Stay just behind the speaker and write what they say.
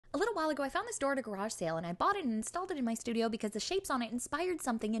while ago I found this door at a garage sale and I bought it and installed it in my studio because the shapes on it inspired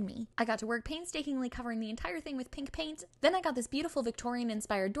something in me. I got to work painstakingly covering the entire thing with pink paint. Then I got this beautiful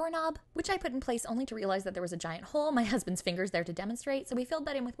Victorian-inspired doorknob, which I put in place only to realize that there was a giant hole, my husband's fingers there to demonstrate, so we filled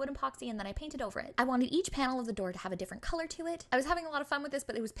that in with wood epoxy and then I painted over it. I wanted each panel of the door to have a different color to it. I was having a lot of fun with this,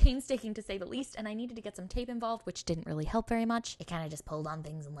 but it was painstaking to say the least, and I needed to get some tape involved, which didn't really help very much. It kind of just pulled on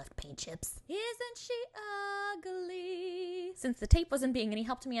things and left paint chips. Isn't she ugly? Since the tape wasn't being any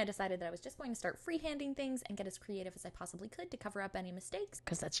help to me, I decided that I was just going to start freehanding things and get as creative as I possibly could to cover up any mistakes.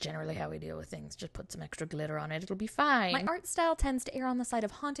 Because that's generally how we deal with things. Just put some extra glitter on it, it'll be fine. My art style tends to err on the side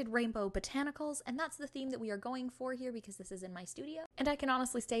of haunted rainbow botanicals, and that's the theme that we are going for here because this is in my studio. And I can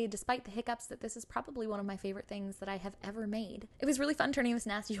honestly say, despite the hiccups, that this is probably one of my favorite things that I have ever made. It was really fun turning this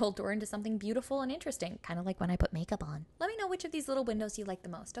nasty old door into something beautiful and interesting, kind of like when I put makeup on. Let me know which of these little windows you like the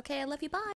most, okay? I love you, bye!